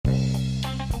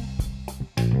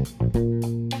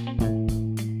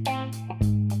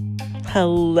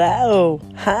Hello.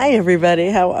 Hi, everybody.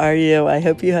 How are you? I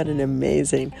hope you had an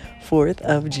amazing 4th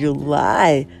of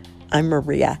July. I'm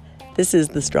Maria. This is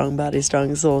the Strong Body,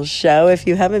 Strong Soul show. If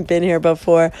you haven't been here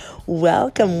before,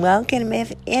 welcome.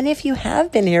 And if you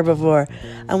have been here before,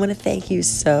 I want to thank you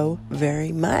so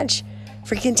very much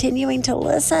for continuing to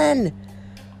listen.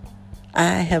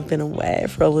 I have been away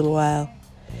for a little while,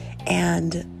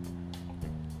 and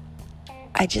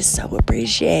I just so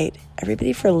appreciate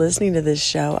everybody for listening to this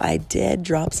show. I did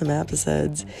drop some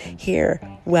episodes here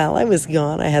while I was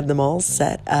gone. I had them all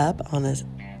set up on a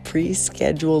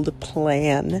pre-scheduled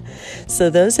plan.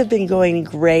 So those have been going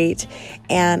great,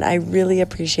 and I really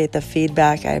appreciate the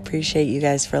feedback. I appreciate you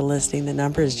guys for listening. The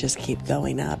numbers just keep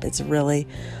going up. It's really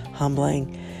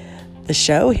humbling. The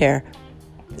show here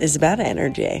is about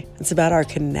energy. It's about our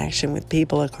connection with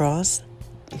people across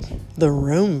the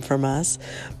room from us,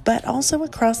 but also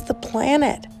across the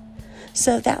planet.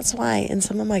 So that's why in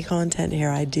some of my content here,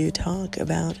 I do talk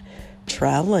about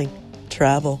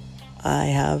travel. I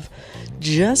have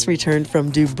just returned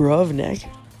from Dubrovnik,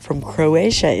 from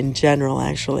Croatia in general,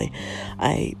 actually.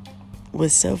 I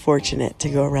was so fortunate to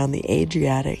go around the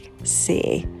Adriatic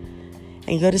Sea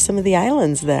and go to some of the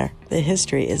islands there. The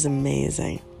history is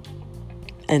amazing.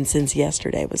 And since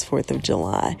yesterday was 4th of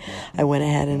July, I went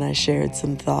ahead and I shared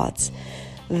some thoughts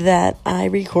that I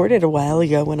recorded a while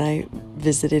ago when I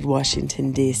visited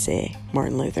Washington, D.C.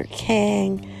 Martin Luther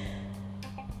King,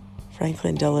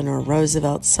 Franklin Delano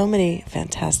Roosevelt, so many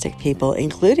fantastic people,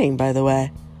 including, by the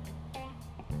way,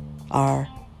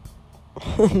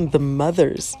 the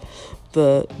mothers,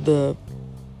 what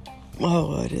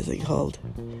is it called?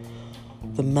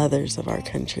 The mothers of our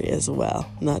country as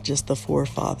well, not just the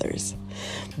forefathers.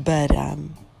 But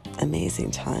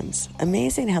amazing times.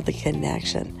 Amazing how the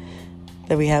connection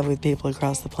that we have with people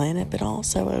across the planet, but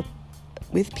also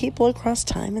with people across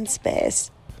time and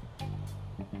space.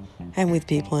 And with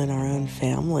people in our own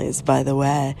families, by the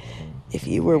way. If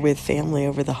you were with family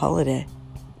over the holiday,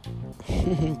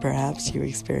 perhaps you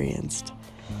experienced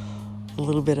a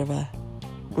little bit of a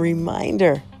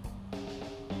reminder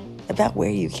about where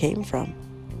you came from,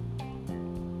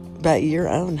 about your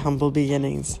own humble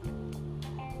beginnings,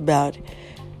 about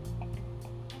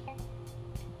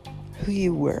who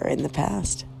you were in the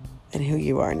past and who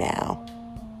you are now.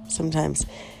 Sometimes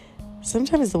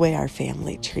the way our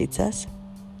family treats us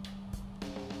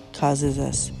causes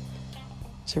us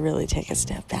to really take a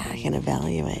step back and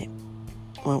evaluate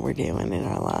what we're doing in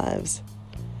our lives,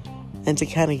 and to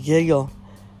kind of giggle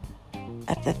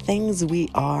at the things we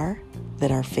are that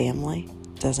our family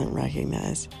doesn't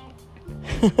recognize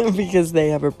because they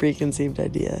have a preconceived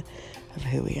idea of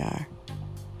who we are.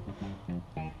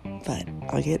 But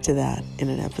I'll get to that in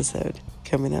an episode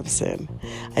coming up soon.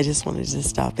 I just wanted to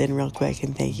stop in real quick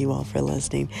and thank you all for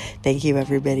listening. Thank you,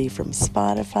 everybody from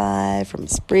Spotify, from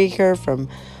Spreaker, from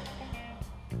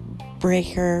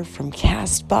Breaker, from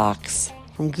CastBox,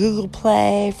 from Google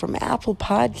Play, from Apple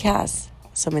Podcasts,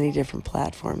 so many different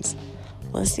platforms,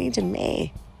 listening to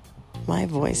me, my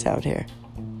voice out here.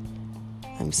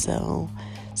 I'm so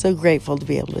grateful to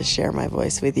be able to share my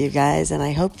voice with you guys, and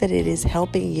I hope that it is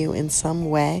helping you in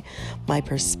some way. My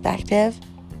perspective,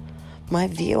 my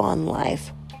view on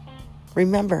life.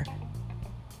 Remember,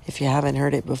 if you haven't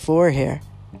heard it before here,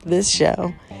 this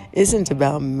show isn't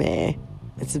about me.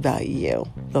 It's about you,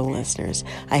 the listeners.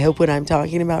 I hope what I'm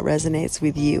talking about resonates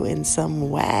with you in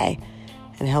some way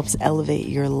and helps elevate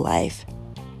your life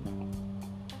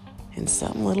in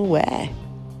some little way.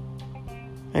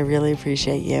 I really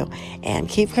appreciate you, and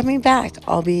keep coming back.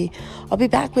 I'll be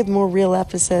back with more real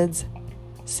episodes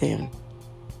soon.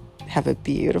 Have a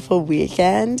beautiful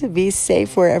weekend. Be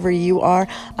safe wherever you are.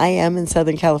 I am in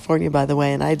Southern California, by the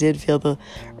way, and I did feel the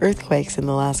earthquakes in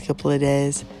the last couple of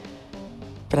days,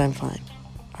 but I'm fine.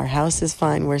 Our house is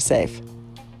fine. We're safe.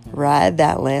 Ride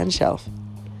that land shelf.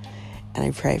 And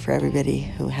I pray for everybody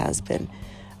who has been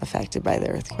affected by the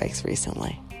earthquakes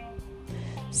recently.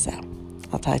 So,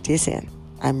 I'll talk to you soon.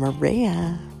 I'm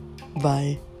Maria.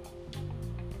 Bye.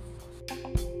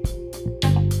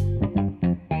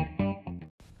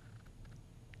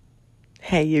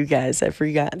 Hey, you guys, I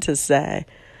forgot to say,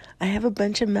 I have a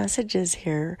bunch of messages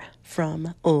here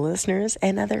from listeners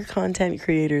and other content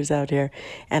creators out here,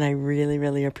 and I really,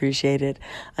 really appreciate it.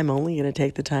 I'm only going to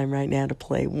take the time right now to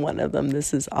play one of them.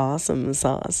 This is awesome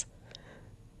sauce.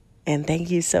 And thank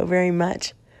you so very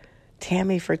much,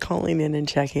 Tammy, for calling in and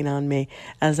checking on me.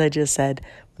 As I just said,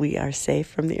 we are safe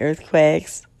from the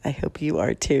earthquakes. I hope you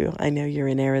are too. I know you're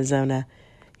in Arizona.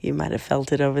 You might have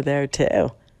felt it over there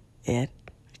too. A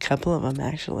couple of them,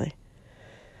 actually.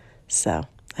 So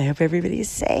I hope everybody's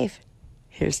safe.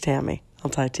 Here's Tammy.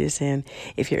 I'll talk to you soon.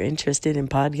 If you're interested in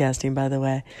podcasting, by the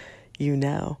way, you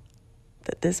know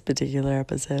that this particular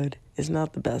episode is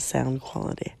not the best sound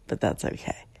quality, but that's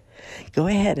okay. Go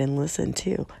ahead and listen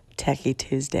to Techie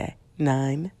Tuesday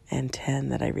 9 and 10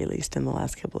 that I released in the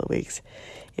last couple of weeks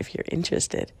if you're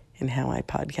interested in how I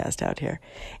podcast out here.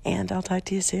 And I'll talk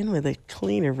to you soon with a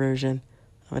cleaner version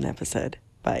of an episode.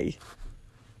 Bye.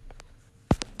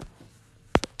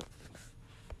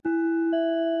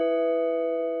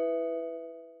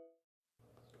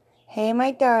 Hey,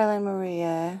 my darling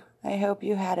Maria. I hope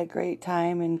you had a great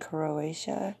time in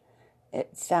Croatia.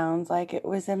 It sounds like it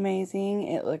was amazing.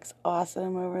 It looks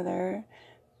awesome over there.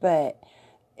 But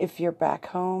if you're back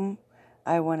home,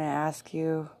 I want to ask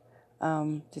you,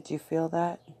 did you feel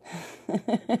that?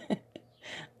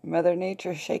 Mother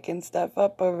Nature shaking stuff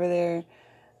up over there.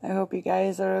 I hope you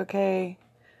guys are okay.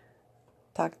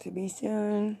 Talk to me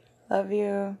soon. Love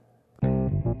you.